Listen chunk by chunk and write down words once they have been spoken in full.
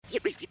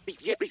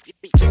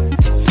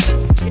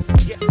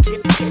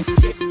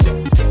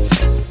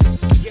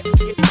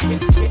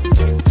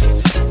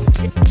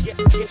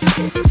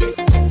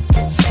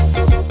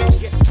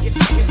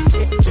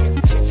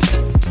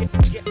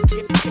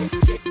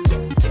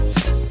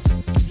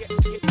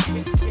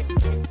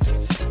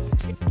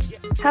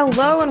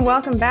Hello and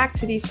welcome back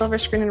to the Silver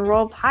Screen and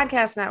Roll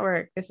Podcast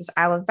Network. This is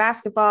I Love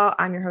Basketball.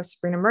 I'm your host,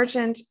 Sabreena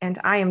Merchant, and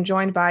I am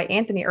joined by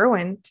Anthony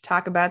Irwin to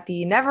talk about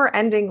the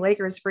never-ending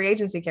Lakers free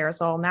agency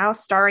carousel, now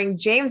starring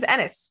James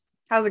Ennis.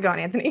 How's it going,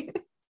 Anthony?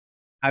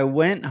 I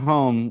went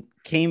home,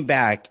 came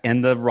back,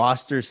 and the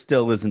roster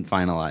still isn't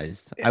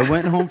finalized. Yeah. I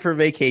went home for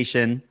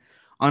vacation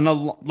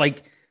on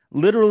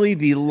literally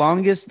the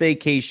longest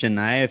vacation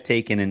I have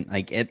taken in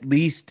at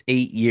least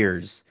 8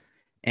 years.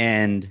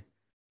 And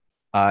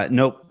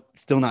nope,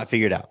 still not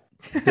figured out.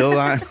 Still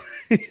not.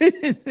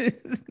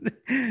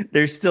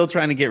 They're still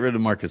trying to get rid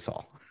of Marc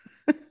Gasol.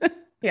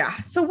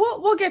 Yeah, so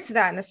we'll get to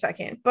that in a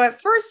second.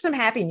 But first, some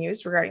happy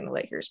news regarding the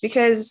Lakers,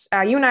 because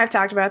you and I have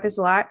talked about this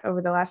a lot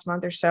over the last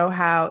month or so,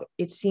 how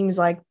it seems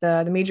like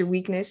the major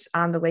weakness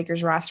on the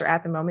Lakers roster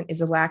at the moment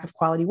is a lack of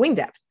quality wing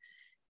depth.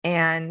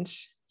 And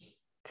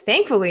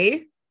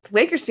thankfully, the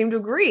Lakers seem to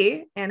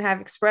agree and have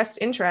expressed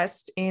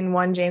interest in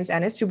one James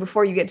Ennis, who,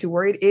 before you get too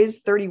worried, is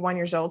 31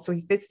 years old. So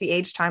he fits the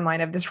age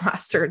timeline of this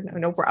roster.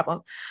 No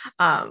problem.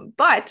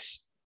 But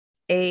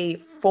a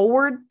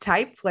forward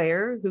type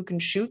player who can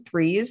shoot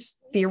threes,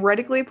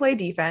 theoretically play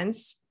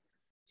defense,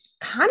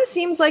 kind of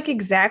seems like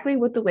exactly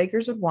what the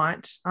Lakers would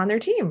want on their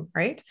team,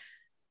 right?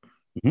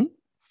 Mm-hmm.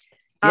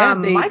 Yeah,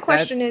 my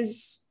question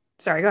is,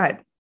 sorry, go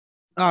ahead.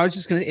 Oh, I was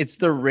just going to, it's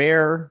the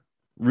rare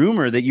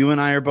rumor that you and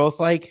I are both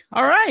like,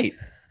 all right.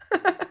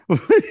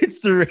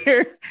 It's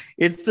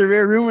the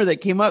rare rumor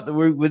that came up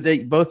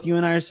that both you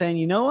and I are saying,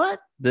 you know what?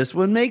 This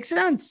one makes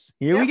sense.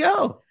 Here we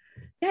go.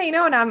 Yeah,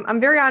 and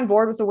I'm very on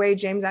board with the way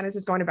James Ennis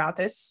is going about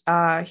this.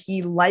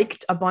 He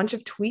liked a bunch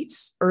of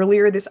tweets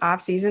earlier this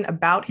offseason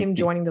about him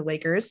joining the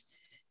Lakers.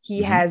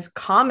 He has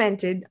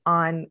commented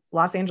on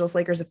Los Angeles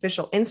Lakers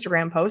official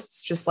Instagram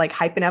posts, just like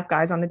hyping up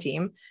guys on the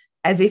team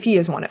as if he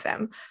is one of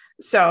them.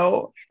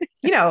 So,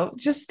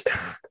 just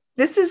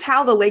this is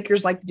how the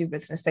Lakers like to do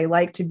business. They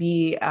like to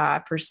be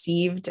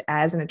perceived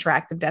as an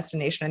attractive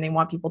destination, and they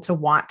want people to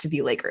want to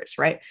be Lakers,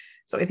 right?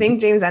 So I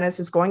think James Ennis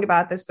is going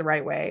about this the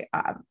right way.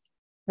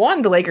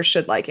 One, the Lakers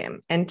should like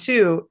him. And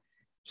two,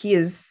 he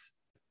is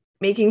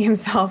making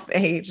himself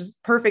a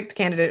just perfect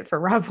candidate for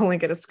Rob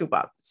Pelinka to scoop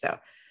up. So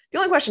the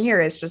only question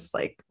here is just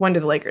when do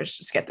the Lakers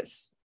just get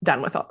this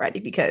done with already?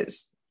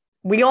 Because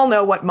we all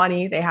know what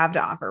money they have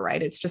to offer,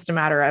 right? It's just a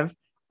matter of,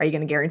 are you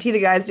going to guarantee the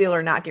guy's deal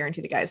or not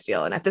guarantee the guy's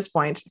deal? And at this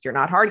point, if you're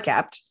not hard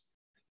capped,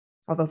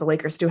 although the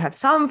Lakers do have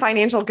some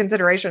financial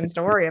considerations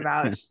to worry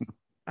about,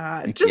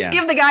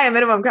 give the guy a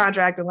minimum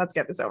contract and let's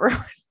get this over with.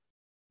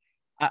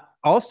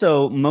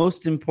 Also,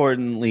 most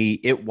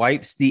importantly, it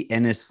wipes the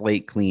Ennis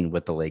slate clean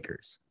with the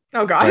Lakers.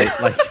 Oh,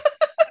 God.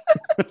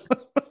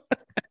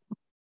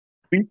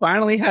 We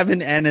finally have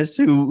an Ennis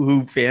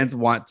who fans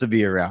want to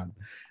be around.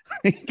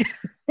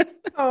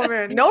 Oh,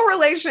 man. No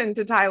relation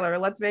to Tyler.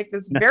 Let's make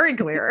this very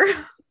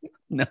clear.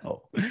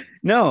 No.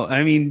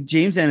 I mean,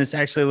 James Ennis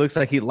actually looks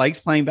like he likes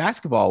playing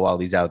basketball while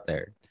he's out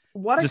there.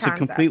 What a just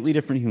concept. A completely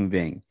different human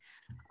being.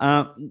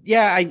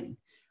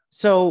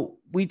 So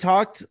we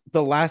talked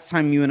the last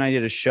time you and I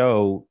did a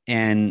show,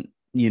 and,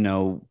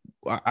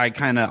 I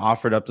kind of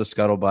offered up the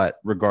scuttlebutt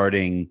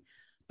regarding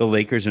the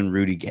Lakers and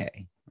Rudy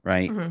Gay.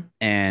 Right. Mm-hmm.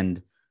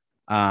 And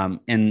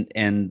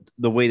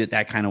the way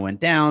that kind of went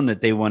down,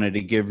 that they wanted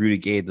to give Rudy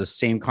Gay the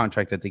same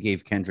contract that they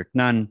gave Kendrick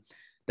Nunn,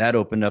 that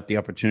opened up the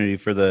opportunity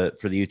for the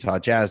Utah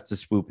Jazz to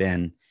swoop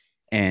in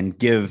and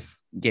give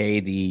Gay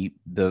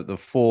the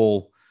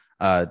full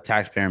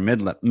taxpayer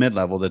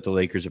mid-level that the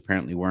Lakers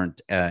apparently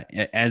weren't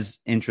as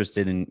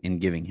interested in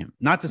giving him.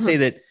 Not to say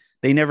that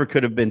they never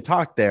could have been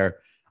talked there.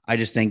 I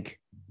just think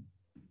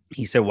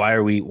he said, why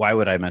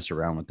would I mess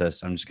around with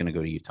this? I'm just going to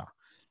go to Utah.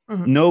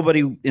 Mm-hmm.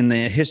 Nobody in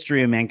the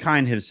history of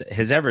mankind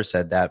has ever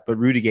said that, but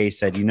Rudy Gay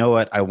said, you know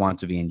what? I want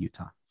to be in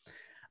Utah.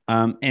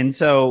 And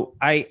so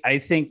I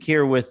think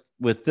here with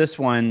this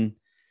one,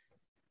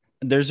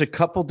 there's a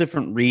couple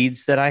different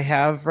reads that I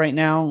have right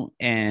now.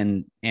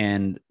 And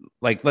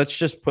let's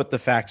just put the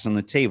facts on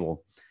the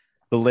table.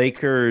 The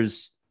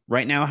Lakers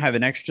right now have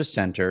an extra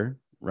center,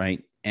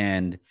 right?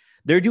 And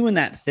they're doing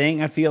that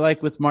thing, I feel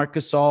like, with Marc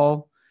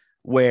Gasol,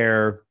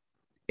 where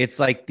it's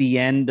like the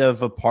end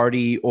of a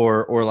party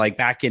or like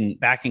back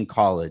in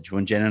college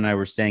when Jen and I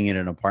were staying in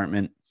an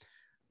apartment,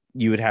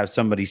 you would have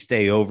somebody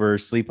stay over,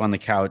 sleep on the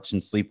couch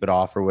and sleep it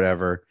off or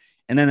whatever.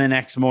 And then the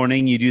next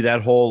morning you do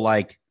that whole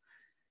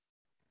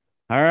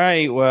all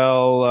right,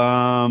 well,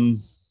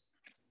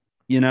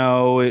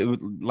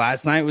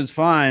 last night was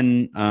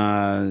fun.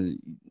 And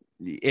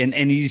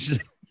you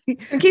just,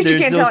 in case you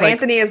can't tell,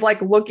 Anthony is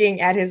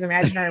looking at his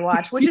imaginary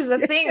watch, which is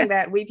a thing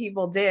that we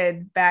people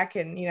did back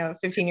in,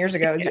 15 years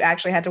ago, is you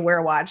actually had to wear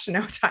a watch to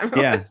know what time it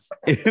was.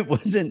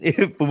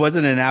 It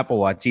wasn't an Apple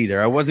Watch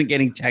either. I wasn't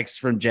getting texts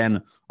from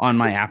Jen on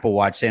my Apple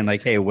Watch saying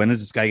hey, when is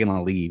this guy going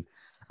to leave?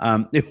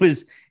 It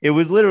was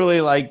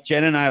literally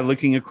Jen and I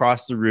looking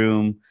across the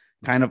room,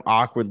 kind of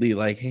awkwardly,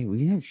 hey,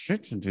 we have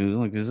shit to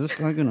do. Is this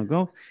guy going to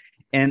go?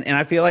 And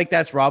I feel like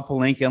that's Rob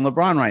Pelinka and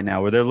LeBron right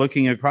now, where they're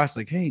looking across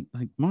hey,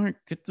 Mark,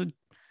 get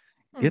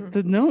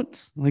the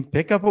notes,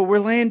 pick up what we're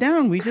laying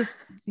down. We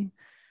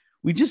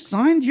we just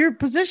signed your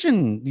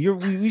position.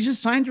 We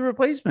just signed your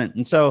replacement.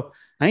 And so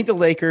I think the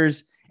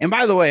Lakers, and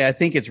by the way, I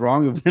think it's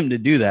wrong of them to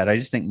do that. I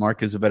just think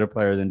Marc is a better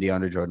player than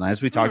DeAndre Jordan,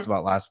 as we talked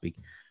about last week.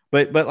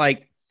 But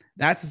like,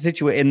 that's the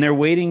situation. And they're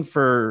waiting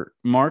for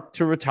Marc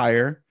to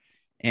retire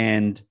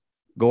and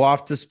go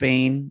off to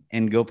Spain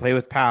and go play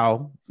with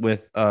Pau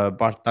with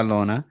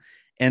Barcelona.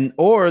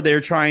 Or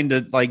they're trying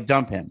to like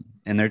dump him,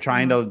 and they're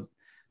trying to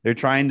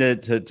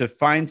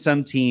find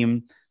some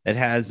team that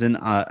has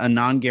a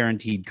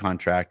non-guaranteed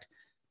contract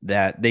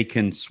that they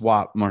can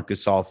swap Marc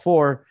Gasol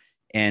for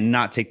and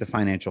not take the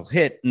financial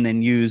hit, and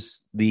then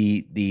use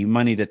the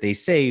money that they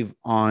save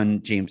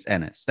on James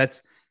Ennis.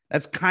 That's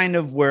kind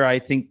of where I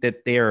think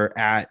that they're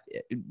at,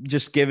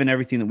 just given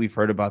everything that we've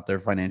heard about their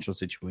financial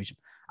situation.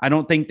 I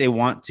don't think they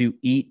want to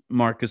eat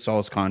Marc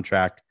Gasol's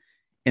contract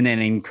and then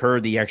incur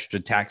the extra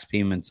tax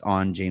payments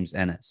on James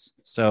Ennis.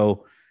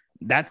 So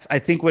that's, I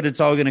think, what it's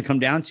all going to come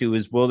down to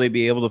is, will they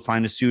be able to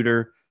find a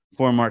suitor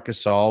for Marc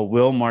Gasol?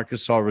 Will Marc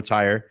Gasol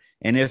retire?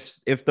 And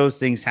if those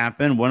things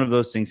happen, one of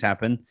those things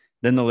happen,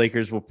 then the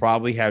Lakers will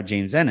probably have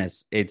James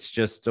Ennis. It's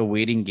just a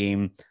waiting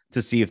game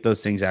to see if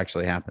those things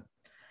actually happen.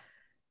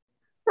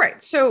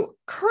 Right. So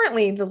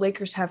currently the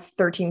Lakers have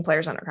 13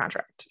 players under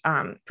contract.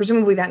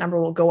 Presumably that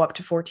number will go up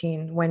to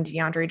 14 when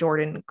DeAndre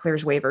Jordan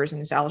clears waivers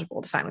and is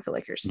eligible to sign with the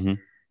Lakers.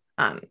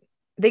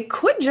 They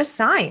could just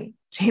sign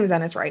James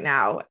Ennis right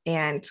now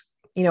and,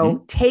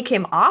 take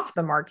him off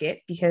the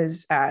market,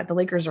 because the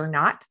Lakers are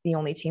not the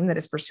only team that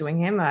is pursuing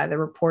him. The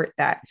report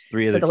that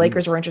said the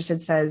Lakers were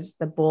interested says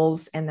the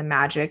Bulls and the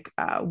Magic,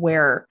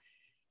 and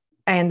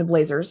the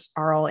Blazers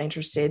are all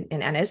interested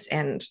in Ennis.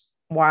 And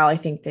while I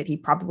think that he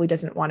probably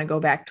doesn't want to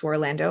go back to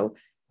Orlando,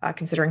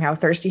 considering how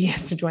thirsty he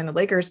is to join the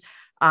Lakers,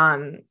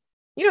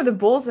 the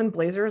Bulls and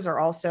Blazers are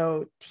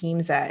also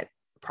teams that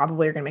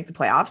probably are going to make the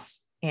playoffs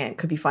and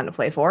could be fun to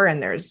play for.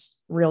 And there's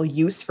real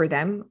use for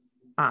them.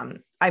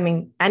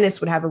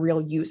 Ennis would have a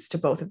real use to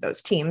both of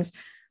those teams.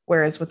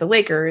 Whereas with the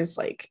Lakers,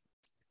 like,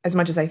 as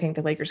much as I think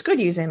the Lakers could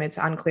use him, it's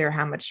unclear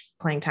how much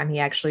playing time he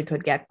actually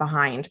could get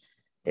behind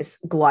this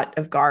glut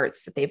of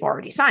guards that they've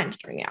already signed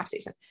during the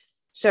offseason.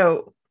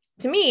 So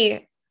to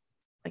me,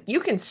 like,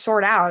 you can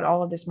sort out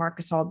all of this Marc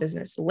Gasol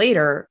business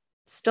later,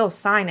 still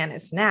sign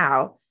Ennis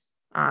now,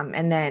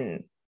 and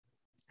then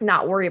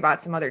not worry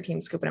about some other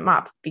team scooping him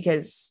up.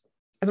 Because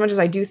as much as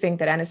I do think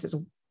that Ennis is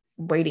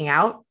waiting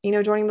out,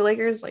 joining the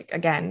Lakers, like,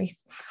 again,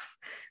 he's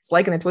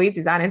liking the tweets,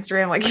 he's on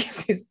Instagram, like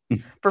he's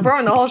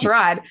performing the whole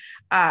charade.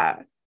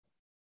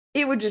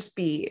 It would just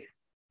be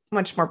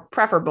much more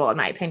preferable, in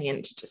my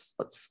opinion, to just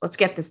let's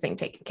get this thing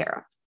taken care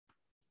of.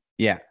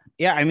 Yeah.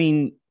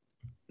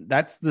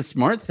 That's the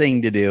smart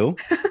thing to do.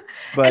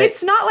 But and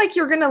it's not like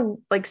you're gonna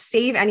like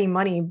save any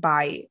money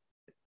by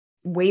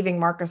waiving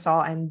Marc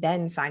Gasol and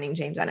then signing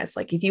James Ennis.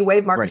 Like, if you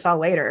waive Marc Gasol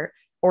later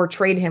or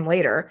trade him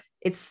later,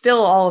 it's still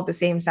all of the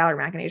same salary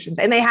machinations,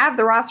 and they have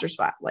the roster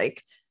spot.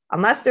 Like,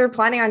 unless they're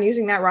planning on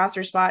using that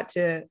roster spot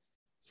to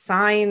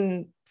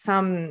sign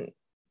some,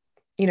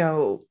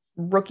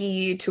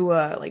 rookie to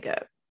a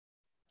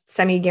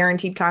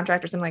semi-guaranteed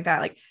contract or something like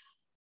that. Like,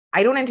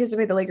 I don't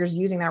anticipate the Lakers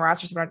using that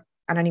roster spot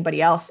on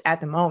anybody else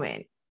at the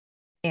moment.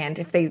 And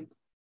if the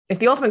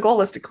ultimate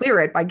goal is to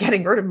clear it by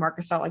getting rid of Marc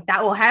Gasol, like,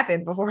 that will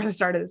happen before the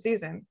start of the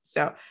season.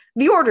 So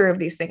the order of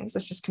these things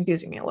is just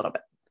confusing me a little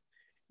bit.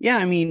 Yeah,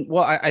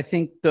 I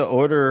think the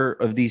order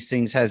of these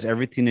things has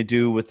everything to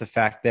do with the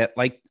fact that,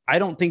 like, I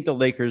don't think the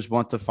Lakers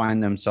want to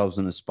find themselves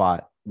in a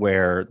spot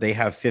where they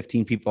have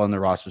 15 people on their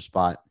roster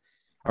spot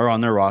or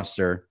on their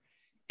roster,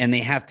 and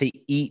they have to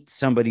eat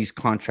somebody's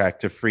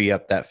contract to free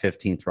up that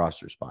 15th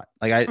roster spot.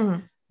 Like,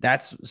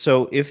 that's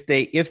so if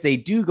they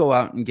do go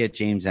out and get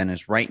James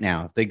Ennis right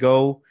now, if they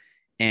go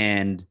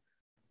and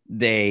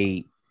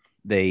they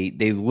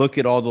look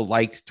at all the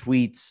liked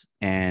tweets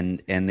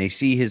and they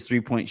see his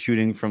 3-point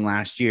shooting from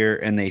last year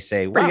and they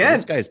say, wow,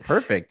 this guy's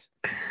perfect,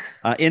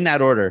 in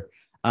that order.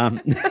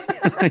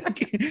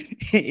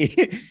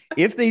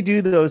 If they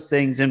do those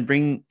things and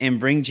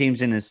bring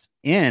James Ennis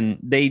in,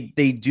 they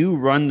do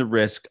run the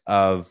risk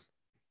of,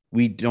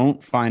 we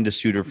don't find a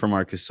suitor for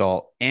Marc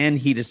Gasol and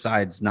he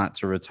decides not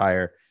to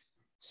retire.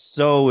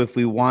 So if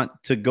we want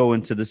to go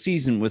into the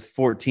season with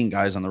 14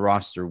 guys on the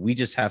roster, we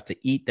just have to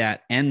eat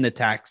that and the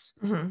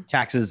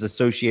taxes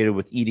associated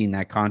with eating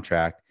that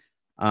contract,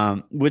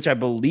 which I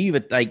believe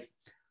it, like,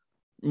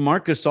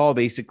 Marc Gasol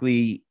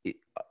basically,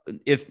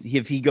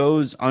 if he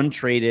goes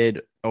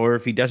untraded or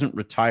if he doesn't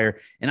retire,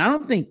 and I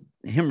don't think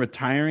him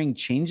retiring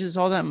changes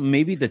all that.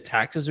 Maybe the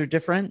taxes are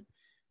different.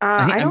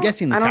 I'm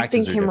guessing the taxes I don't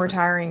think are him different.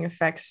 Retiring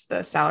affects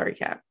the salary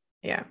cap.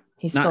 Yeah,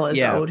 he still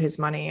is owed his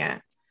money. Yeah.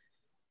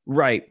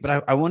 Right,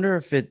 but I wonder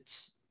if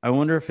it's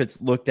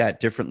looked at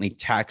differently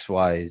tax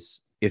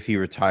wise if he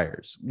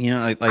retires.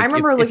 I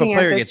remember looking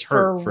at this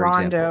for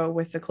Rondo example.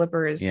 with the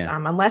Clippers. Yeah.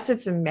 Unless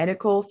it's a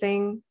medical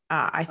thing,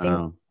 I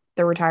think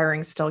the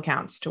retiring still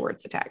counts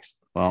towards the tax.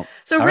 Well,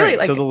 so really,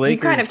 right. So the Lakers,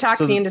 you kind of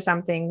talked me into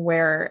something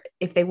where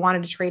if they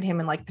wanted to trade him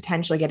and like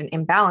potentially get an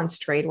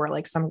imbalanced trade where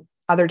like some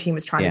other team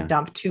is trying to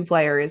dump two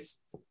players,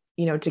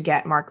 to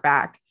get Marc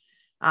back,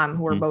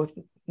 who are both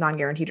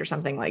non-guaranteed or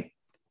something, like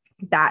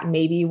that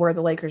maybe where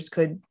the Lakers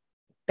could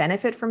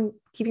benefit from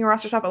keeping a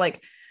roster spot. But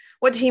like,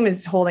 what team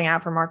is holding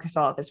out for Marc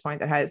Gasol at this point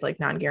that has like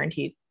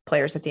non-guaranteed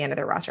players at the end of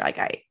their roster?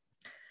 Like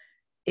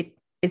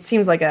it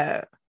seems like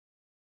an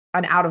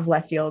out of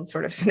left field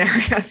sort of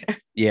scenario there.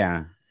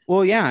 Yeah.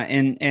 Well, yeah.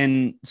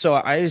 And so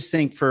I just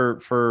think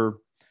for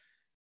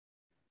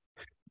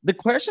the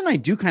question I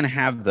do kind of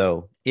have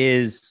though,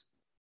 is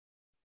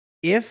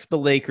if the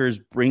Lakers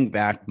bring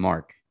back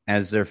Marc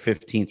as their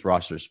 15th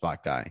roster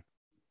spot guy,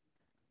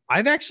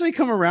 I've actually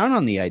come around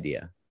on the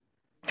idea.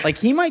 Like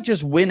he might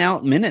just win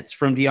out minutes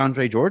from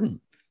DeAndre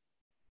Jordan.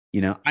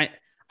 You know, I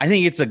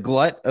think it's a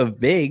glut of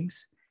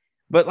bigs,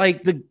 but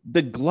like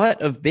the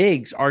glut of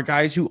bigs are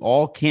guys who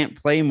all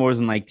can't play more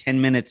than like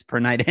 10 minutes per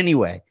night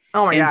anyway.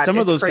 Oh my God. And some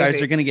of those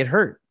guys are going to get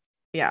hurt.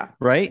 Yeah.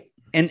 Right.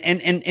 And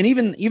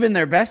even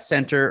their best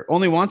center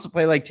only wants to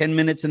play like 10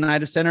 minutes a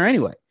night of center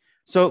anyway.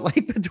 So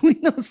like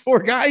between those four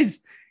guys,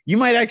 you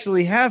might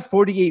actually have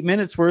 48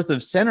 minutes worth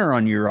of center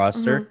on your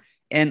roster. Mm-hmm.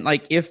 And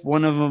like, if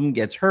one of them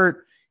gets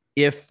hurt,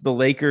 if the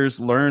Lakers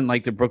learn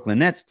like the Brooklyn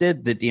Nets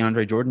did that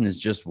DeAndre Jordan is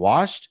just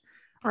washed,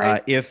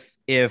 right.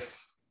 If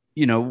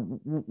you know,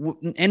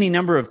 any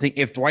number of things,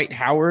 if Dwight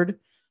Howard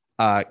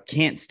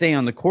can't stay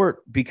on the court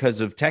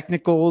because of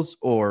technicals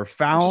or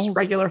fouls, just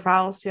regular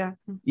fouls. Yeah.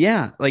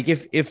 Yeah. Like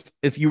if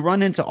you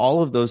run into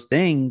all of those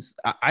things,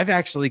 I've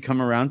actually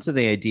come around to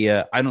the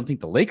idea. I don't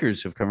think the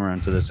Lakers have come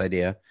around to this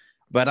idea,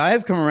 but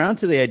I've come around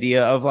to the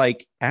idea of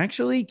like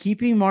actually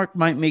keeping Marc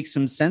might make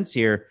some sense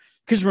here.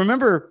 Cause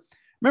remember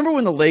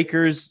when the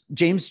Lakers,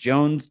 James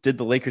Jones did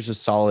the Lakers a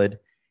solid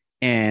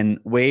and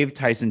waived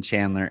Tyson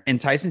Chandler,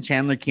 and Tyson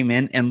Chandler came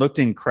in and looked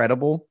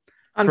incredible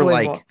for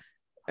like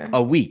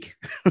a week.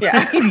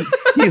 Yeah.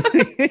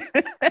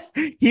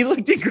 He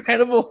looked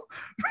incredible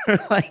for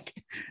like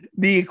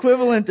the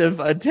equivalent of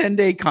a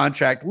 10-day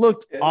contract,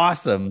 looked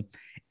awesome.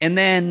 And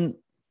then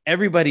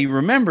everybody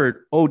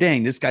remembered, oh,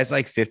 dang, this guy's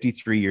like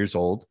 53 years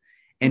old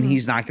and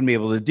he's not going to be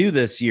able to do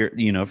this year,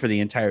 you know, for the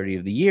entirety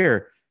of the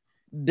year.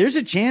 There's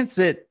a chance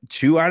that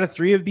 2 out of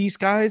 3 of these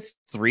guys,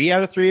 3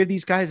 out of 3 of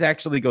these guys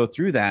actually go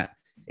through that.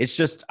 It's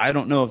just, I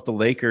don't know if the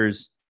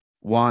Lakers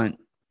want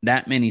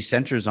that many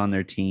centers on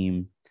their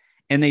team.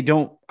 And they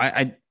don't,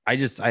 I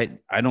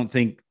don't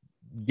think,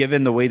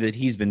 given the way that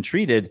he's been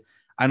treated,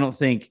 I don't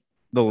think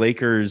the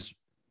Lakers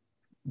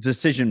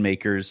decision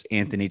makers,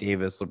 Anthony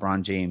Davis,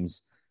 LeBron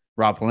James,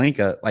 Rob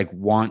Pelinka, like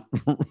want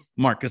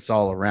Marc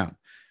Gasol around.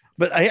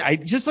 But I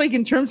just like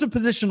in terms of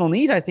positional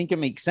need, I think it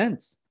makes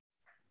sense.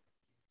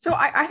 So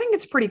I think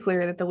it's pretty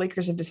clear that the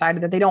Lakers have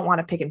decided that they don't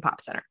want a pick and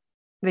pop center.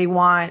 They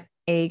want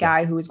a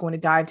guy who is going to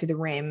dive to the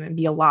rim and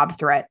be a lob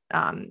threat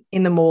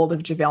in the mold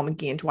of JaVale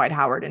McGee and Dwight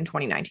Howard in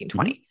 2019-20.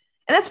 Mm-hmm.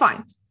 And that's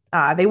fine.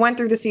 They went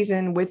through the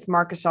season with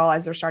Marc Gasol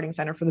as their starting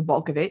center for the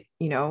bulk of it.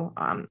 You know,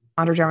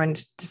 Andre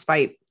Drummond,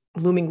 despite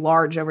looming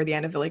large over the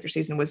end of the Lakers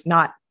season, was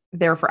not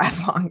there for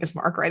as long as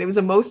Marc, right? It was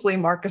a mostly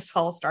Marc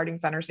Gasol starting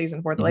center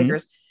season for the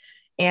Lakers.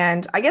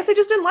 And I guess they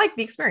just didn't like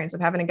the experience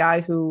of having a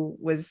guy who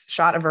was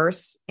shot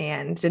averse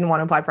and didn't want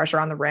to apply pressure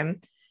on the rim. And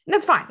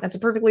that's fine. That's a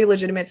perfectly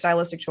legitimate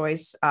stylistic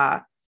choice.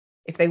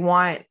 If they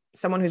want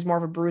someone who's more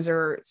of a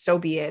bruiser, so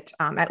be it.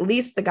 At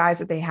least the guys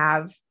that they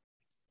have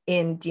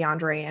in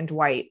DeAndre and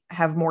Dwight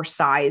have more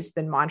size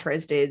than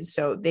Montrez did.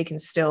 So they can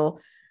still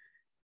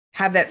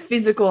have that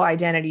physical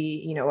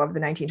identity, you know, of the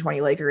 1920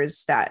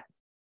 Lakers that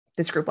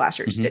this group last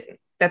year just didn't.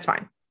 That's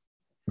fine.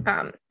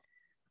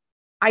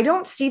 I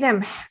don't see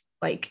them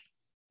like,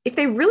 if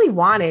they really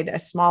wanted a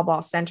small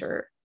ball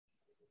center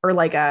or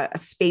like a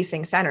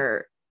spacing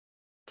center,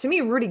 to me,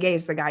 Rudy Gay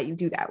is the guy you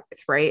do that with,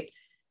 right?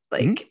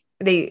 Like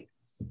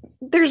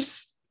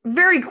there's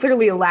very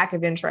clearly a lack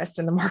of interest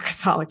in the Marc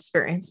Gasol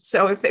experience.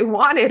 So if they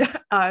wanted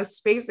a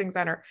spacing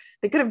center,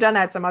 they could have done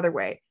that some other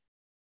way.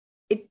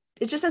 It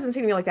just doesn't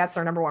seem to me like that's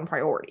their number one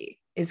priority,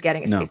 is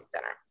getting a spacing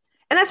center.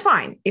 And that's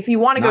fine. If you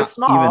want to go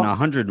small, even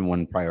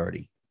 101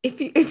 priority.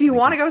 If you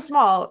want to go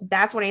small,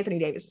 that's what Anthony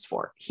Davis is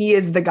for. He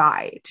is the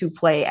guy to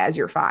play as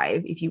your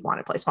 5 if you want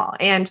to play small.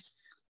 And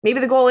maybe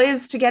the goal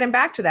is to get him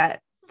back to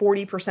that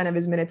 40% of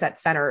his minutes at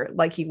center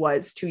like he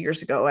was 2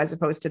 years ago, as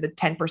opposed to the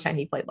 10%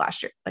 he played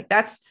last year. Like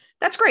that's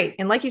great.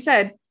 And like you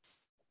said,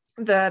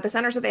 the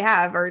centers that they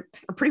have are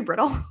pretty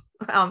brittle.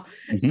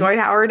 Dwight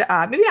Howard,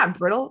 maybe not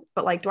brittle,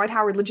 but like Dwight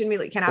Howard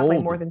legitimately cannot play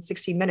more than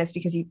 16 minutes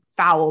because he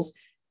fouls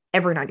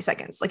every 90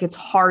 seconds. Like it's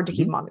hard to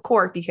keep him on the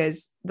court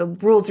because the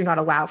rules do not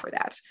allow for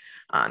that.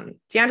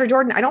 DeAndre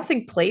Jordan, I don't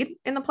think played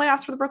in the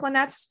playoffs for the Brooklyn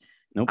Nets.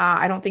 Nope.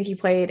 I don't think he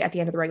played at the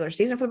end of the regular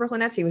season for the Brooklyn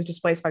Nets. He was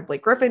displaced by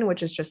Blake Griffin,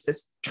 which is just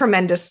this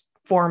tremendous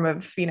form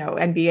of, you know,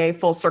 NBA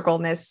full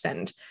circleness.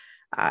 And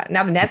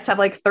now the Nets have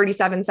like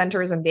 37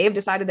 centers, and they've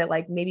decided that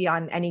like maybe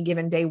on any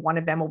given day, one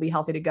of them will be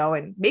healthy to go.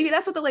 And maybe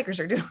that's what the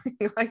Lakers are doing.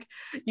 Like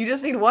you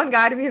just need one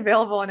guy to be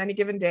available on any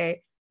given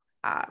day.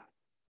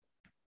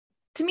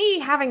 To me,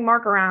 having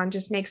Marc around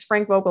just makes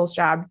Frank Vogel's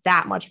job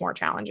that much more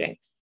challenging.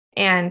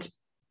 And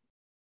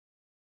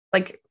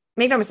like,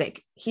 make no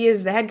mistake, he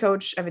is the head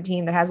coach of a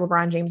team that has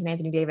LeBron James and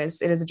Anthony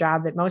Davis. It is a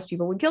job that most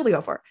people would kill to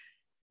go for.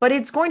 but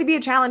it's going to be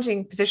a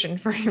challenging position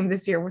for him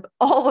this year with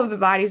all of the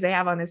bodies they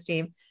have on this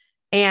team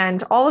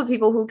and all of the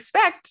people who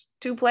expect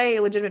to play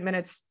legitimate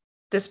minutes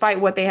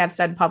despite what they have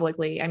said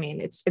publicly. I mean,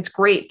 it's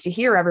great to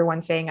hear everyone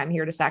saying I'm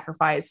here to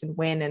sacrifice and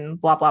win and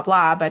blah, blah,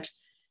 blah, but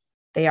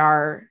they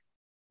are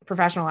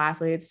professional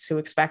athletes who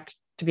expect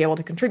to be able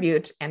to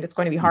contribute, and it's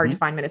going to be hard to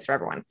find minutes for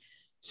everyone.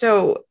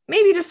 So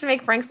maybe just to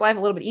make Frank's life a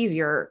little bit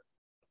easier,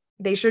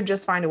 they should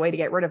just find a way to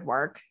get rid of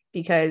Marc,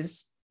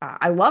 because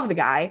I love the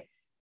guy.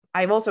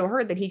 I've also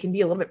heard that he can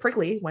be a little bit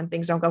prickly when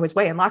things don't go his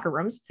way in locker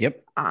rooms.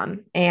 Yep.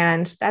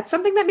 And that's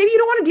something that maybe you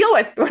don't want to deal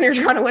with when you're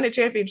trying to win a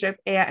championship.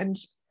 And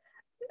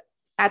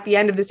at the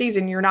end of the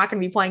season, you're not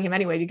going to be playing him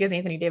anyway, because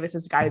Anthony Davis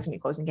is the guy who's going to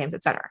be closing games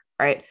at center.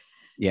 Right.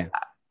 Yeah.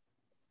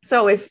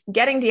 So if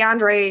getting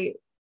DeAndre,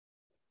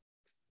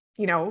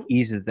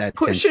 eases that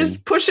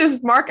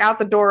pushes Marc out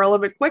the door a little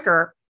bit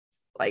quicker,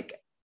 like,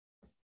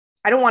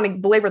 I don't want to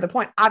belabor the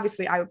point.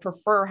 Obviously, I would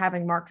prefer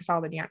having Marc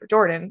Gasol than DeAndre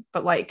Jordan,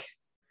 but like,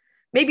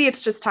 maybe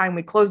it's just time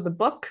we close the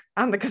book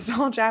on the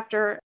Gasol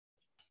chapter.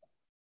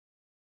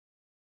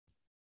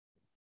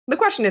 The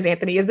question is,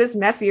 Anthony, is this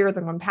messier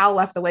than when Pau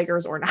left the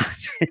Lakers or not?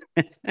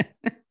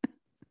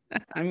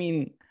 I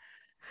mean,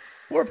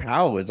 poor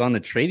Pau was on the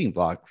trading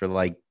block for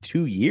like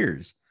 2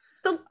 years.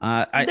 There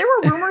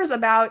were rumors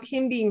about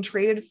him being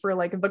traded for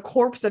like the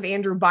corpse of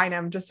Andrew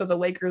Bynum, just so the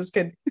Lakers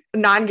could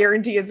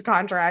non-guarantee his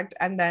contract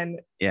and then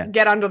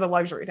get under the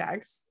luxury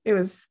tax. It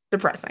was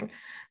depressing.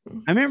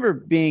 I remember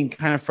being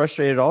kind of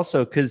frustrated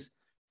also because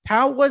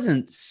Pau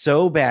wasn't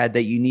so bad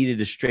that you needed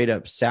to straight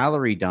up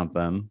salary dump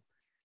him.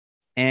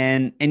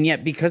 And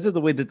yet, because of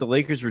the way that the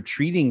Lakers were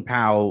treating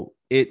Pau,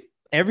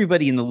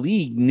 everybody in the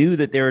league knew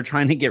that they were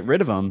trying to get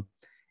rid of him.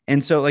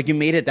 And so like it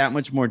made it that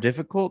much more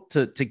difficult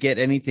to get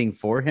anything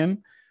for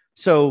him.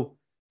 So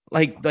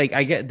like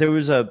I get, there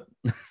was a,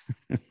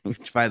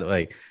 which by the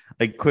way,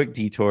 like quick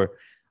detour.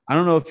 I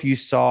don't know if you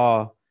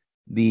saw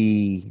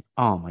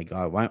oh my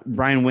God,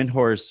 Brian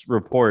Windhorst's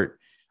report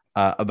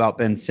about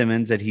Ben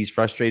Simmons, that he's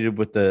frustrated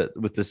with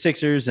the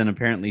Sixers, and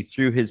apparently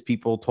through his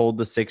people told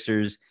the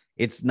Sixers,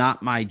 it's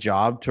not my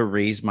job to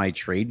raise my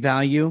trade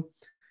value.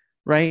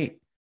 Right.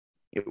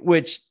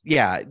 Which,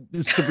 yeah,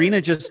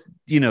 Sabreena just,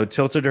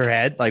 tilted her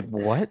head like,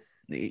 what?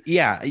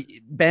 Yeah,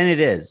 Ben, it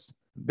is.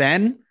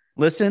 Ben,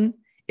 listen,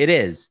 it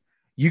is.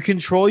 You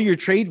control your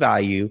trade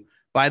value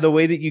by the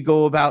way that you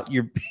go about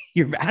your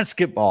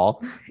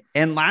basketball.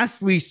 And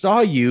last we saw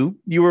you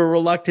were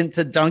reluctant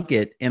to dunk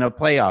it in a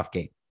playoff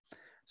game.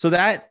 So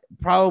that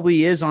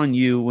probably is on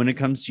you when it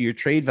comes to your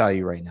trade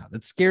value right now.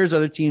 That scares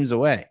other teams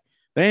away.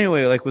 But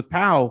anyway, like with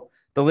Pau,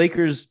 the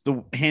Lakers,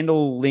 the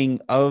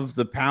handling of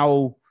the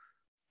Pau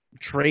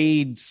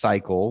trade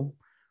cycle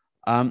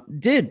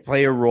did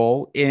play a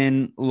role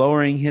in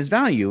lowering his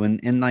value,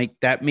 and like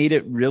that made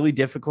it really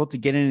difficult to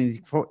get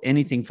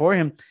anything for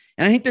him.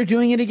 And I think they're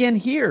doing it again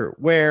here,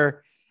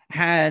 where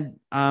had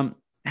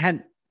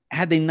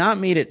they not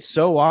made it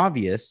so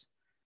obvious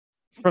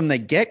from the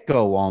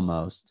get-go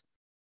almost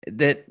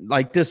that,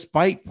 like,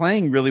 despite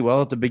playing really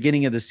well at the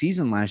beginning of the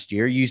season last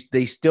year,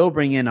 they still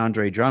bring in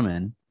Andre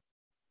Drummond,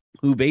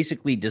 who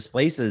basically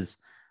displaces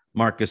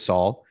Marc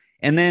Gasol.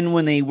 And then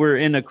when they were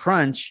in a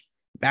crunch,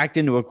 backed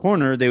into a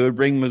corner, they would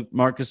bring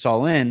Marc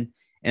Gasol in.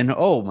 And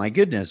oh my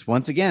goodness,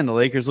 once again, the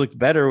Lakers looked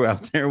better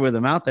out there with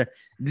him out there.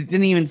 It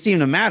didn't even seem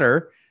to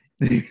matter.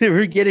 They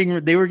were getting,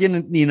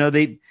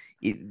 remember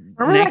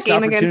that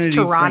game against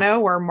Toronto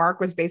where Marc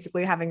was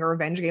basically having a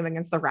revenge game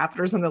against the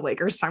Raptors and the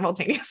Lakers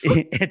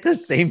simultaneously at the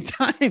same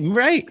time,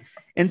 right?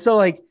 And so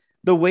like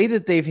the way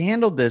that they've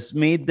handled this has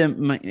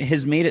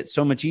made it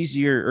so much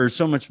easier, or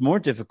so much more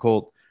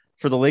difficult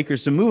for the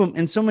Lakers to move him,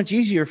 and so much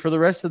easier for the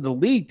rest of the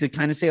league to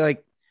kind of say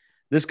like,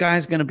 this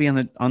guy's going to be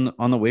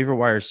on the waiver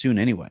wire soon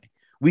anyway.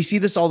 We see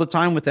this all the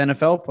time with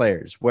NFL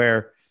players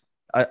where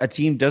a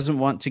team doesn't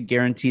want to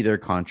guarantee their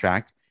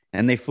contract,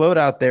 and they float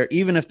out there,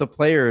 even if the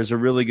player is a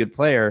really good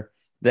player,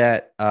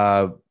 that,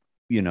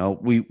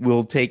 we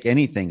will take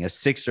anything, a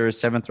 6th or a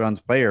 7th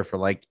round player for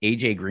like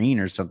AJ Green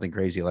or something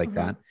crazy like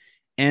that.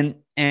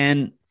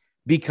 And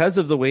because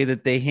of the way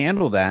that they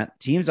handle that,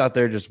 teams out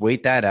there just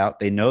wait that out.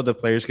 They know the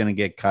player's going to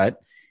get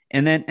cut.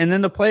 And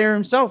then the player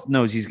himself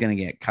knows he's going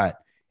to get cut,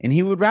 and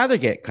he would rather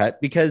get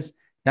cut because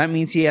that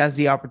means he has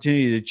the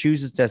opportunity to choose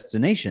his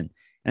destination.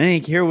 And I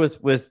think here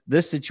with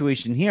this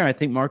situation here, I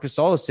think Marc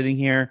Gasol is sitting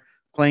here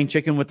playing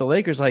chicken with the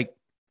Lakers. Like,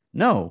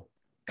 no,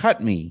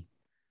 cut me,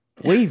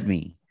 waive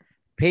me,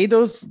 pay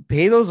those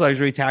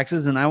luxury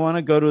taxes. And I want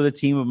to go to the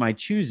team of my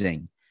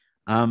choosing,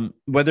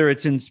 whether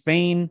it's in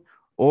Spain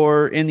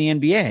or in the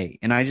NBA.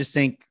 And I just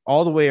think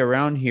all the way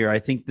around here, I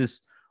think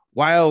this,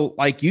 while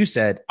like you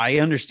said, I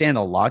understand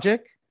the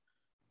logic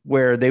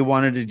where they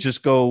wanted to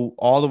just go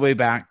all the way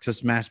back to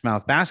Smash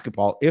Mouth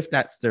basketball. If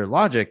that's their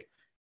logic,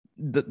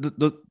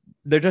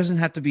 there doesn't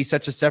have to be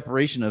such a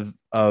separation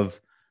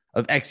of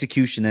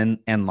execution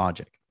and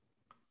logic.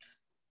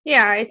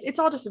 Yeah, it's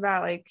all just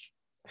about like,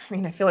 I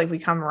mean, I feel like we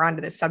come around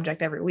to this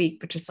subject every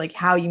week, but just like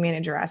how you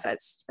manage your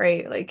assets,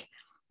 right? Like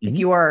if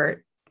you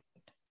are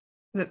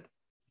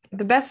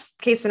the best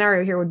case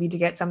scenario here would be to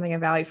get something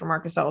of value for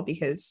Marc Gasol,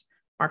 because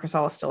Marc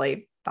Gasol is still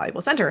a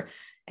valuable center.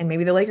 And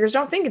maybe the Lakers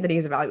don't think that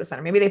he's a valuable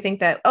center. Maybe they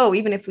think that, oh,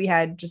 even if we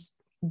had just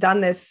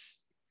done this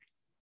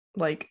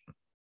like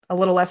a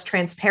little less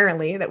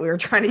transparently, that we were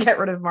trying to get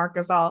rid of Marc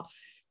Gasol,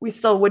 we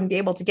still wouldn't be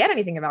able to get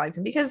anything of value from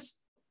him. Because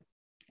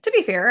to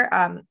be fair,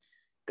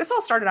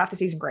 Gasol started off the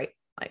season great.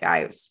 Like,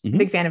 I was a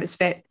big fan of his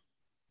fit.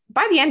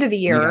 By the end of the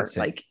year,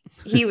 like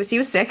he was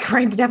sick,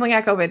 right? Definitely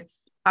got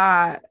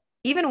COVID.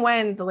 Even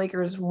when the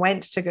Lakers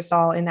went to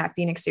Gasol in that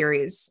Phoenix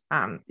series,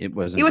 he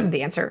wasn't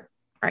the answer,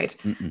 right?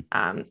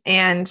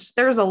 And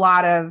there's a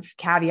lot of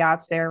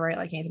caveats there, right?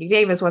 Like Anthony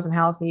Davis wasn't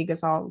healthy.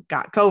 Gasol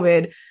got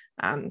COVID.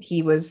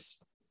 He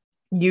was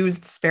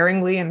used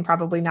sparingly and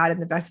probably not in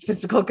the best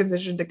physical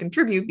condition to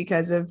contribute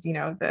because of,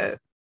 the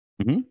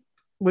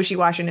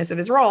wishy-washiness of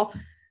his role.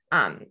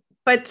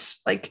 But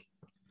like,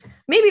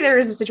 maybe there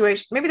is a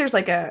situation, maybe there's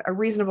like a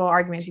reasonable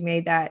argument to be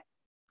made that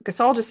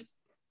Gasol just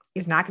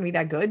is not going to be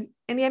that good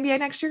in the NBA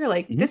next year.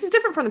 Like, this is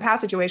different from the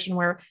past situation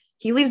where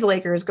he leaves the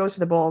Lakers, goes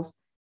to the Bulls,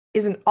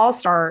 is an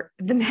all-star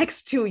the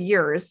next 2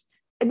 years,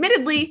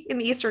 admittedly in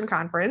the Eastern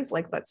Conference.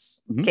 Like,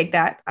 let's take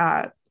that.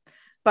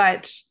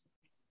 But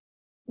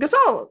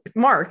Gasol,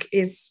 Marc,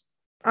 is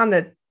on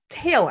the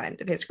tail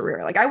end of his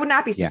career. Like, I would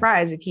not be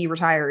surprised if he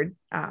retired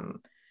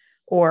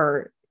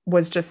or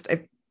was just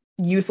a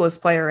useless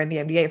player in the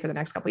NBA for the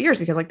next couple of years,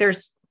 because like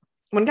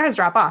when guys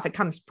drop off, it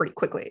comes pretty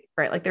quickly,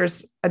 right? Like,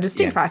 there's a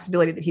distinct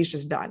possibility that he's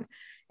just done,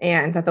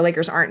 and that the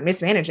Lakers aren't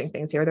mismanaging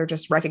things here. They're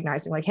just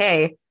recognizing like,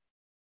 hey,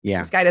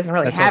 this guy doesn't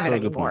really have it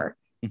anymore.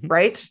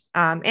 Right.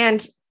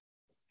 And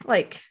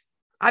like,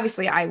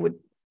 obviously I would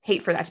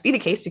hate for that to be the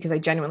case, because I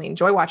genuinely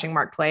enjoy watching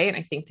Marc play. And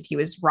I think that he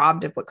was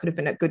robbed of what could have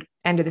been a good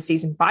end of the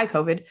season by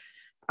COVID.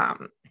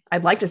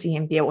 I'd like to see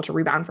him be able to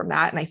rebound from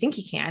that. And I think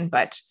he can,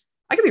 but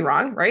I could be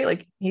wrong, right?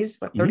 Like, he's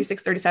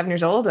 36, 37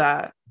 years old.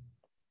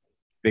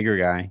 Bigger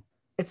guy.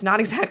 It's not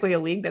exactly a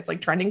league that's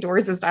like trending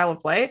towards his style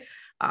of play.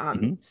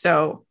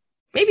 So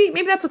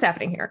maybe that's what's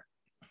happening here.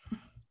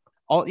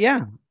 Oh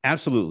yeah,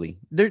 absolutely.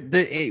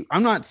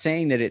 I'm not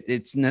saying that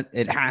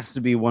it has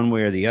to be one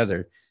way or the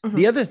other.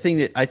 The other thing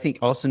that I think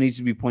also needs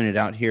to be pointed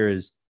out here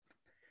is,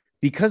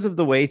 because of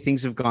the way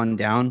things have gone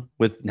down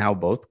with now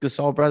both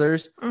Gasol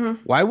brothers,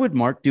 why would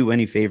Marc do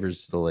any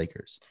favors to the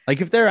Lakers?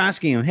 Like, if they're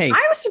asking him, hey,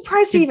 I was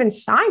surprised he even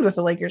signed with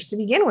the Lakers to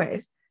begin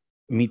with.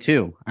 Me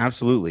too.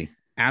 Absolutely.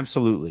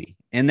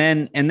 And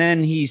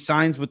then he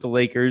signs with the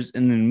Lakers,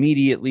 and then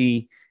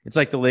immediately it's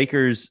like the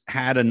Lakers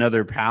had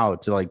another Pau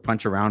to like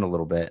punch around a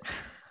little bit.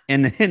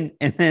 And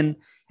then,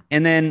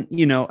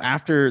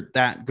 after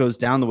that goes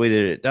down the way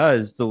that it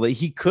does,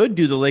 he could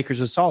do the Lakers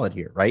a solid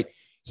here, right?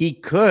 He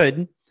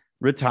could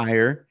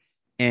retire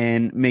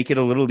and make it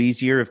a little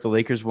easier if the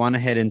Lakers want to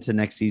head into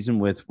next season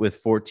with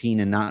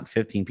 14 and not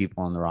 15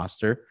 people on the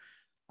roster.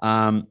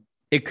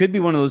 It could be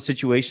one of those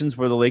situations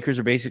where the Lakers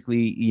are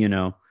basically,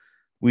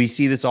 we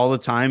see this all the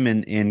time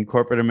in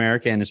corporate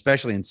America, and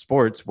especially in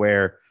sports,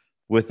 where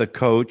with a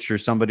coach or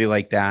somebody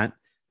like that,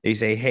 they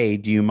say, hey,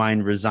 do you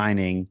mind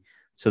resigning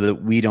so that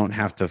we don't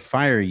have to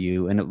fire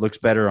you? And it looks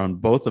better on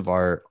both of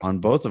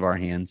our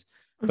hands.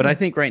 But I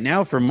think right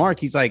now for Marc,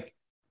 he's like,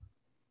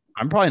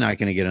 I'm probably not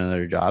going to get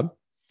another job.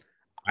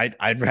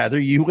 I'd rather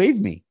you waive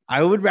me.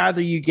 I would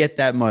rather you get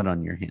that mud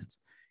on your hands.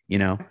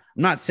 I'm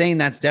not saying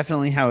that's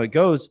definitely how it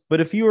goes,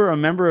 but if you were a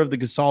member of the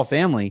Gasol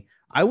family,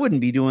 I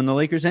wouldn't be doing the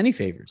Lakers any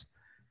favors.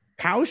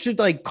 Pau should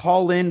like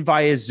call in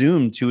via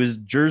Zoom to his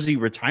jersey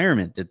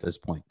retirement at this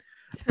point.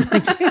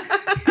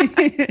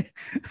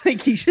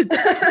 Like he should.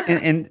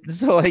 And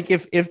so like,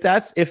 if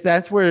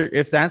that's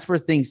where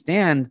things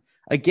stand,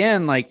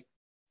 again, like,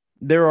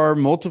 there are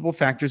multiple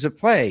factors at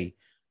play.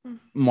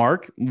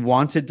 Marc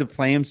wanted to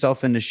play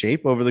himself into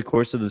shape over the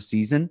course of the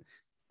season,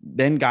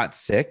 then got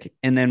sick,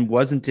 and then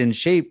wasn't in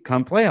shape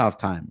come playoff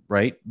time,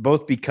 right?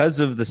 Both because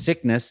of the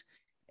sickness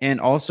and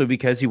also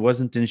because he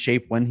wasn't in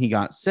shape when he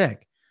got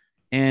sick.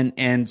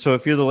 And so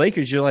if you're the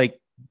Lakers, you're like,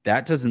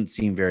 that doesn't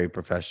seem very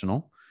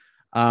professional.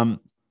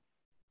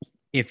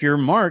 If you're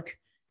Marc,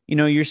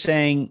 you're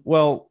saying,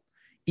 well,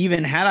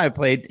 even had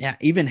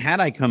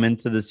I come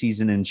into the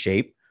season in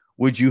shape,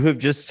 would you have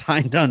just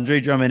signed Andre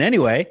Drummond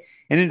anyway?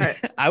 And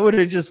I would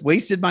have just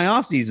wasted my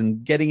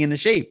offseason getting into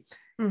shape,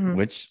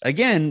 which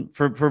again,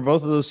 for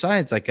both of those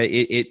sides, like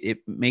it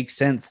makes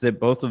sense that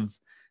both of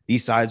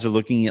these sides are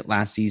looking at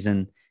last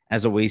season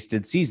as a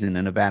wasted season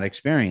and a bad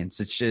experience.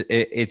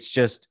 It's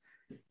just,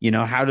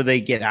 how do they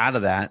get out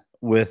of that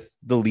with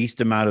the least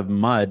amount of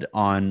mud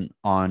on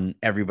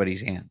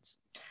everybody's hands?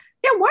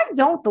 Yeah. Why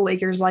don't the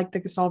Lakers like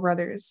the Gasol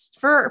brothers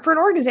for an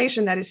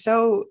organization that is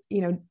so,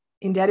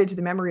 indebted to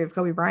the memory of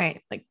Kobe Bryant?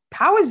 Like,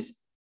 Pau is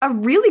a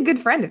really good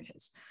friend of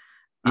his.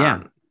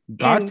 Yeah.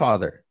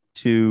 Godfather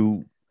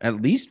to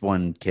at least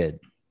one kid.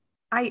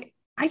 I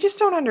just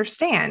don't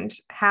understand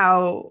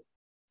how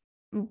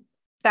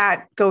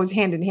that goes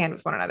hand in hand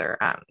with one another.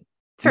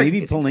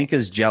 Maybe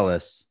Pelinka's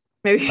jealous.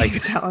 Maybe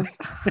he's jealous.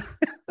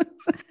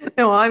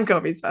 No, I'm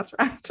Kobe's best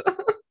friend.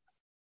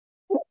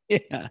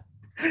 Yeah.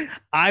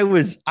 I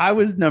was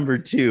number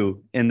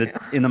 2 in the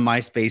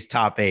MySpace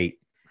top 8.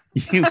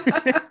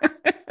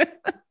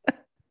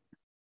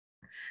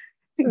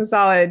 Some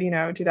solid,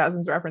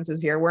 2000s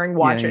references here, wearing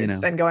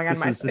watches and going on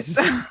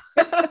MySpace.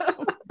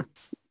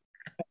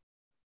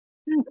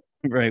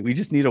 Right. We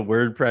just need a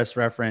WordPress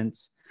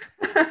reference.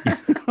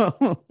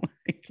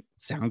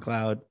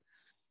 SoundCloud.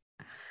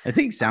 I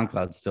think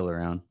SoundCloud's still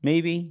around.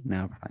 Maybe.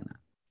 No, probably not.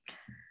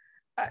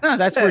 No,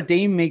 that's where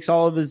Dame makes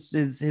all of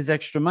his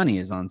extra money,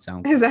 is on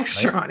SoundCloud. His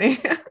extra money.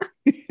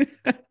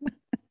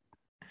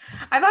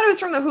 I thought it was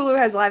from the Hulu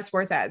Has Live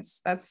Sports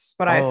ads. That's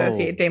what I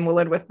associate Dame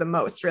Lillard with the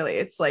most, really.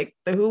 It's like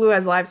the Hulu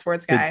Has Live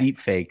Sports guy. The deep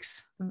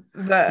fakes.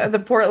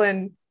 The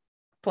Portland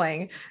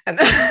playing and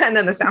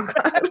then the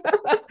SoundCloud.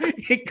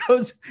 it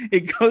goes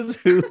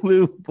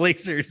Hulu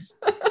Blazers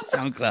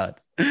SoundCloud.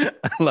 I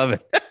love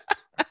it.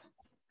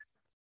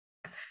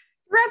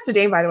 Congrats to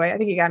Dame, by the way. I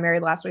think he got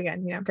married last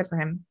weekend. Good for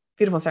him.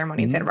 Beautiful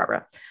ceremony in Santa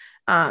Barbara.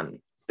 But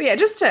yeah,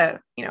 just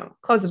to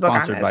close the book on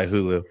this. Sponsored by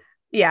Hulu.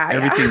 Yeah,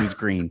 everything was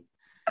green.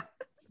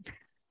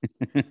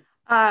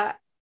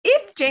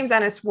 If James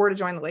Ennis were to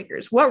join the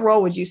Lakers, what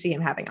role would you see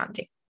him having on the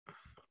team?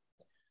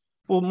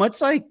 Well, much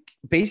like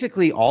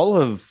basically all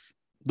of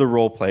the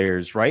role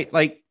players, right?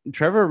 Like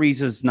Trevor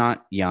Ariza's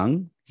not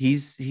young.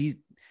 He's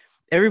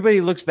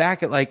everybody looks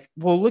back at like,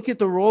 well, look at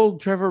the role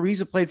Trevor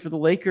Ariza played for the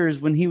Lakers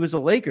when he was a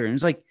Laker. And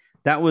it's like,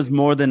 that was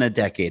more than a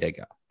decade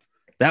ago.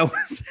 That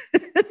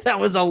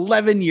was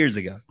 11 years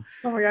ago.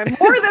 Oh my God,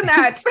 more than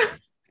that.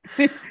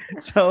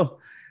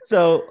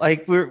 So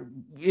like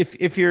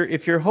if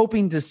you're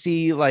hoping to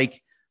see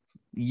like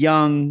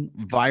young,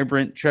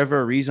 vibrant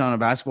Trevor Ariza on a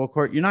basketball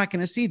court, you're not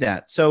going to see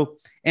that. So,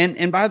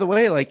 and by the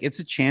way, like it's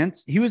a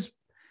chance. He was,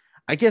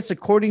 I guess,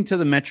 according to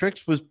the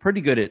metrics, was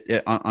pretty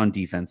good on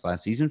defense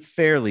last season,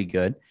 fairly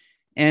good.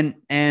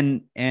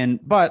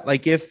 But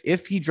like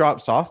if he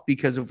drops off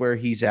because of where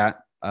he's at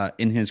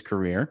in his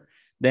career,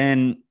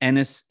 then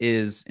Ennis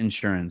is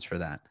insurance for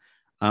that.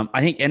 I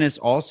think Ennis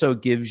also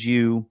gives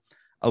you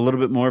a little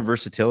bit more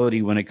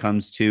versatility when it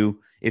comes to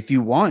if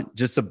you want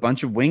just a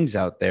bunch of wings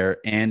out there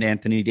and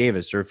Anthony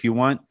Davis, or if you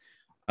want,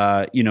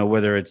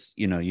 whether it's,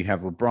 you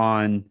have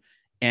LeBron,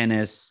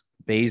 Ennis,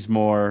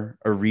 Bazemore,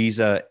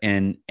 Ariza,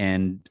 and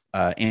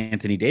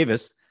Anthony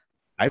Davis,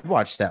 I'd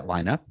watch that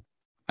lineup.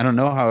 I don't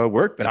know how it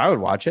worked, but I would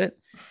watch it.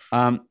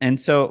 And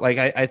so like,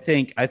 I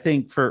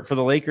think for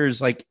the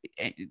Lakers, like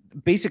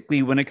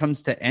basically when it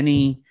comes to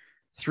any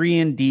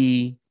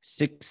 3-and-D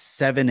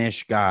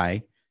 6-7-ish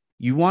guy,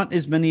 you want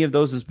as many of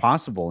those as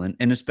possible.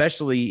 And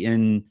especially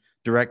in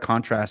direct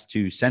contrast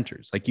to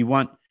centers, like you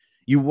want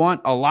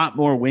a lot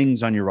more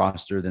wings on your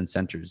roster than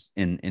centers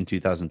in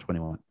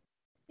 2021.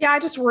 Yeah, I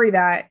just worry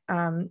that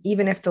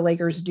even if the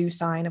Lakers do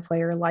sign a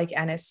player like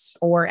Ennis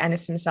or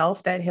Ennis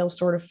himself, that he'll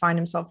sort of find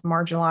himself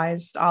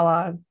marginalized a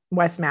la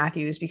Wes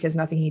Matthews, because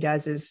nothing he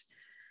does is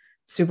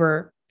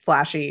super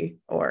flashy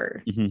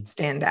or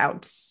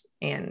standouts.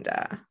 And,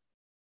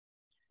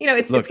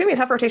 it's going to be a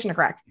tough rotation to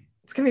crack.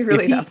 It's going to be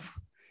really tough.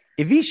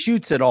 If he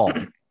shoots at all,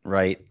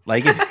 right?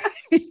 Like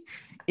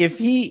if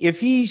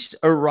he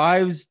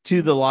arrives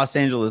to the Los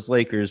Angeles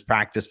Lakers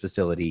practice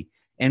facility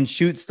and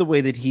shoots the way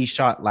that he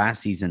shot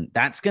last season,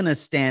 that's going to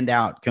stand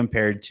out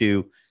compared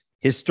to,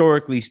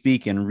 historically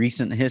speaking,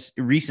 recent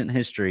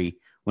history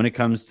when it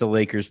comes to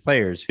Lakers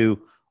players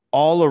who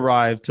all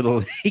arrive to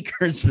the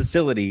Lakers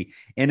facility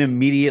and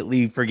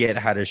immediately forget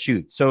how to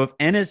shoot. So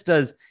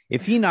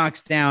if he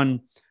knocks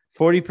down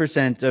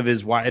 40% of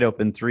his wide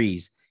open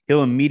threes,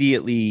 he'll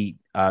immediately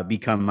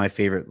become my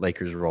favorite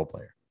Lakers role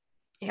player.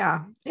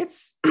 Yeah,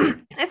 it's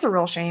a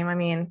real shame. I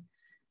mean,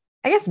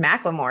 I guess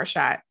Macklemore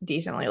shot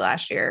decently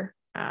last year.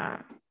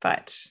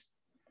 But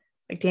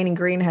like Danny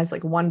Green has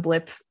like one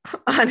blip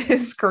on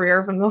his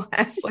career from the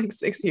last like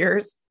 6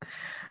 years.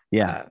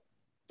 Yeah.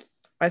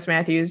 Wes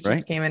Matthews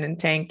just came in and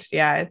tanked.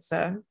 Yeah. It's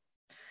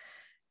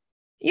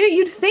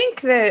you'd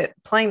think that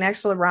playing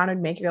next to LeBron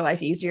would make your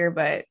life easier,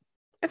 but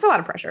it's a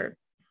lot of pressure.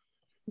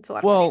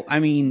 I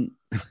mean,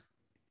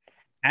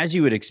 as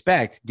you would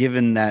expect,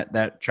 given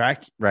that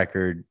track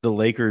record, the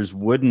Lakers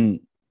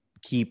wouldn't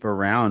keep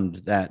around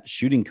that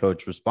shooting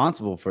coach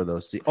responsible for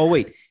those. Oh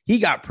wait, he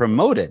got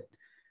promoted.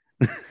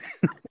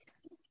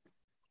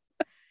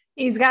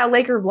 He's got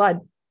Laker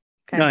blood.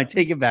 Okay. No, I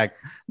take it back.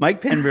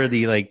 Mike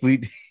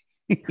Penberthy,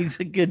 he's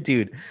a good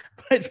dude,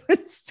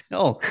 but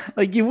still,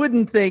 like you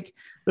wouldn't think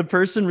the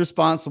person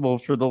responsible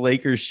for the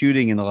Lakers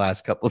shooting in the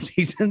last couple of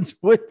seasons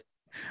would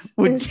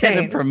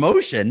get a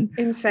promotion,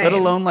 let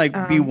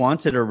alone be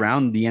wanted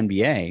around the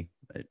NBA.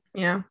 But,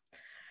 yeah.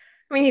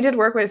 I mean, he did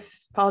work with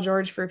Paul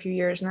George for a few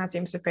years, and that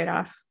seems to have paid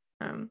off.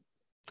 I don't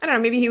know.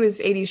 Maybe he was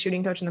AD's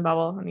shooting coach in the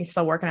bubble, and he's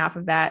still working off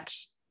of that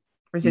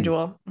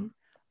residual.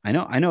 I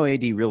know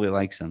AD really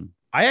likes him.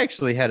 I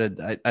actually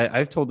had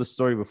I've told this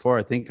story before,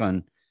 I think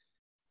on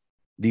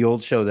the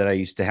old show that I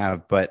used to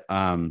have, but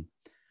I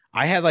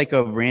had like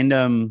a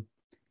random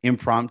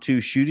impromptu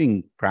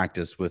shooting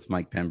practice with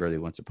Mike Penberthy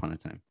once upon a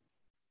time.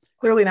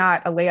 Clearly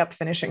not a layup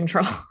finishing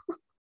drill.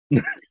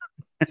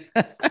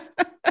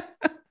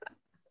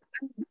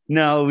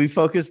 No, we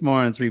focused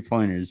more on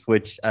 3-pointers,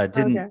 which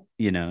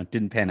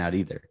didn't pan out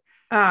either.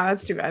 Ah,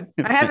 that's too bad.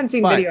 I haven't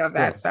seen video of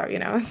that, so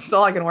it's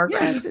all I can work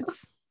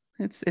with.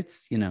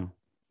 It's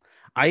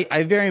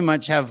I very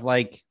much have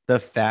like the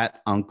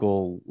fat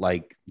uncle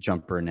like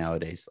jumper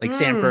nowadays, like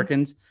Sam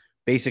Perkins.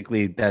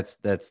 Basically, that's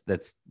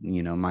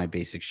my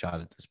basic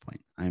shot at this point.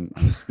 I'm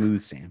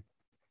smooth Sam.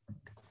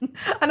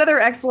 Another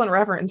excellent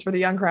reference for the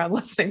young crowd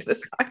listening to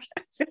this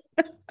podcast.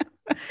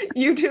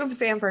 YouTube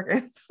Sam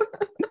Perkins.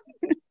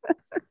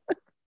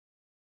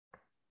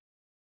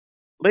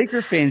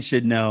 Laker fans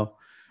should know.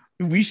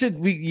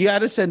 You got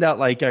to send out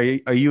like, are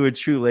you a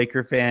true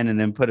Laker fan? And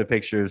then put a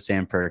picture of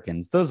Sam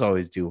Perkins. Those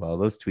always do well.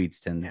 Those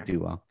tweets tend to do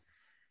well.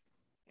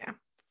 Yeah.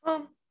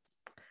 Well,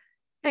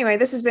 anyway,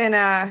 this has been,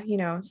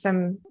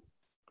 some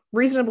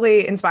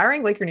reasonably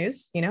inspiring Laker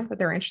news, that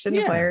they're interested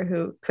in a player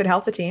who could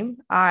help the team.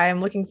 I'm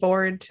looking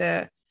forward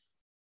to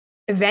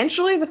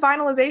eventually the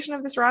finalization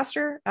of this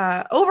roster.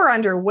 Over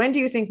under, when do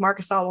you think Marc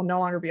Gasol will no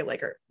longer be a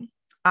Laker?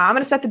 I'm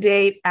going to set the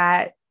date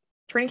at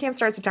training camp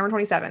starts September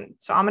 27th.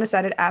 So I'm going to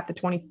set it at the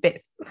 25th.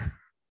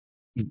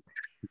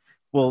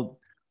 Well,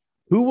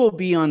 who will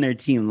be on their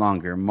team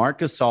longer, Marc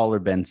Gasol or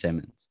Ben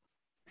Simmons?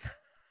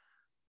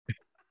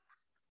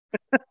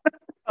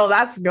 Oh,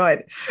 that's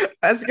good.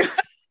 That's good.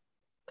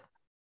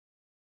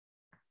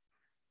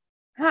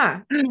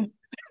 Huh.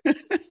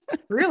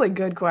 Really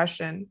good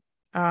question.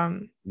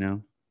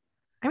 No.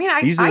 I mean, I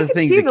can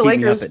see the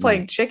Lakers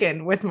playing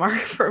chicken with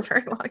Marc for a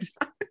very long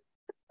time.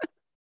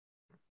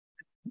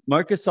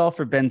 Marc Gasol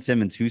for Ben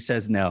Simmons. Who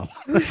says no?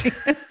 That's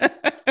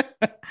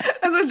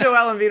what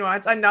Joel Embiid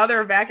wants.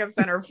 Another backup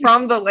center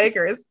from the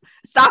Lakers.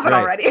 Stop it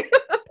already.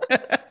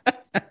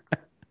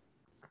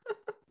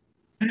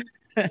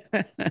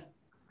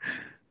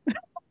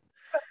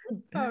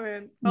 Oh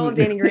man, all of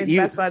Danny Green's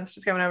best buds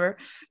just coming over.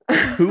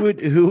 who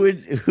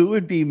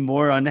would be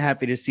more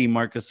unhappy to see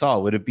Marc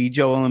Gasol? Would it be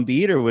Joel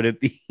Embiid or would it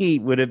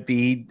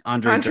be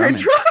Andre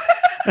Drummond?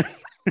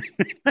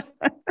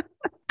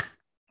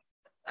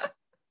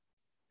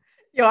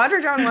 Yo,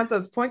 Andre Drummond wants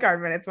those point guard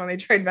minutes when they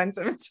trade Ben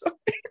Simmons.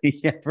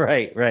 Yeah,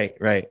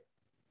 right.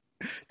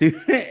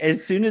 Dude,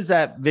 as soon as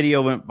that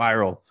video went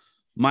viral,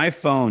 my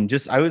phone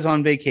I was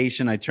on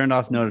vacation. I turned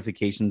off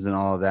notifications and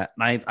all of that.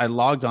 And I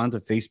logged on to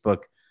Facebook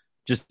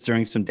just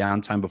during some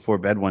downtime before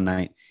bed one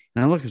night.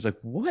 And I looked, I was like,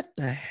 what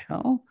the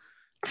hell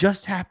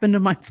just happened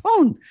to my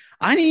phone?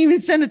 I didn't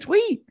even send a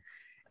tweet.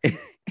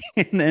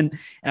 and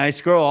I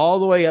scroll all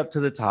the way up to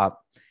the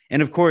top.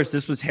 And of course,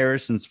 this was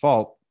Harrison's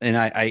fault. And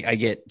I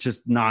get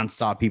just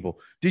nonstop people.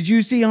 Did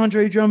you see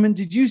Andre Drummond?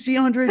 Did you see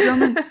Andre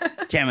Drummond?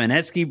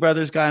 Kamenetsky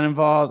brothers got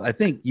involved. I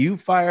think you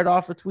fired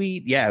off a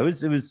tweet. Yeah, it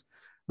was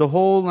the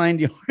whole 9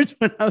 yards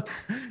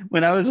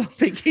when I was on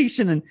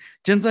vacation. And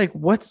Jen's like,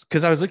 what's,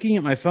 because I was looking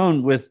at my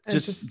phone with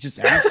just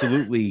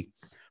absolutely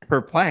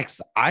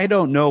perplexed. I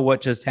don't know what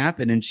just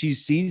happened. And she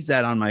sees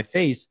that on my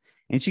face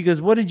and she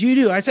goes, what did you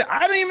do? I said,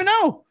 I don't even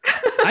know.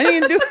 I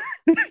didn't do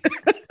it.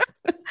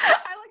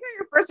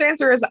 Your first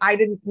answer is I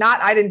didn't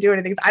do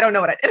anything. I don't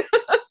know what I did.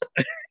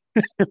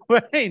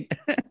 Right.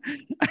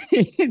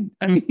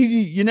 I mean,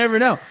 you never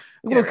know.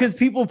 Well, because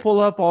people pull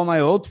up all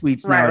my old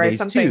tweets nowadays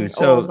too.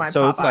 So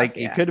it's like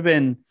it could have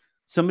been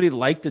somebody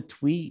liked a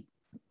tweet.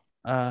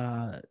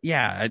 I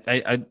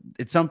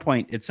at some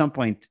point,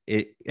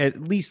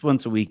 at least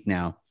once a week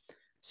now,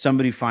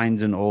 somebody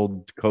finds an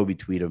old Kobe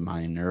tweet of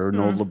mine or an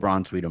old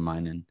LeBron tweet of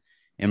mine,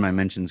 and my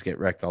mentions get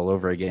wrecked all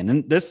over again.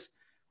 And this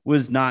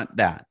was not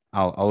that.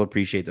 I'll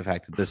appreciate the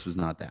fact that this was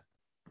not that.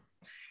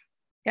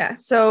 Yeah.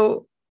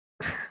 So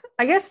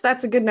I guess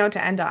that's a good note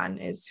to end on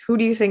is who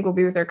do you think will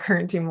be with their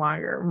current team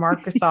longer,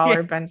 Marc Gasol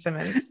or Ben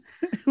Simmons?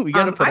 We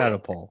got to put out a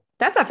poll.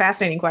 That's a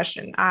fascinating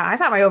question. I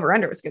thought my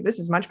over-under was good. This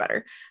is much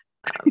better.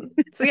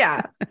 So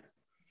yeah,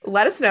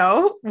 let us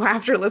know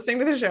after listening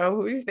to the show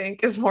who you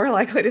think is more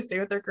likely to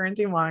stay with their current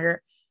team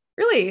longer.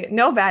 Really,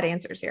 no bad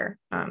answers here.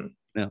 No.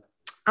 I'm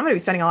going to be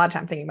spending a lot of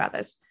time thinking about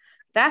this.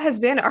 That has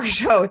been our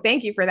show.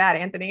 Thank you for that,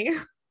 Anthony.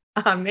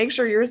 Make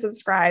sure you're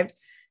subscribed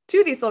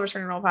to the Silver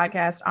Screen Roll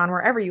podcast on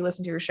wherever you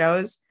listen to your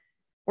shows.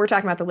 We're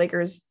talking about the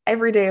Lakers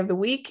every day of the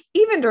week,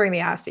 even during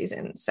the off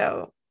season.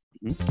 So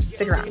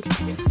stick around.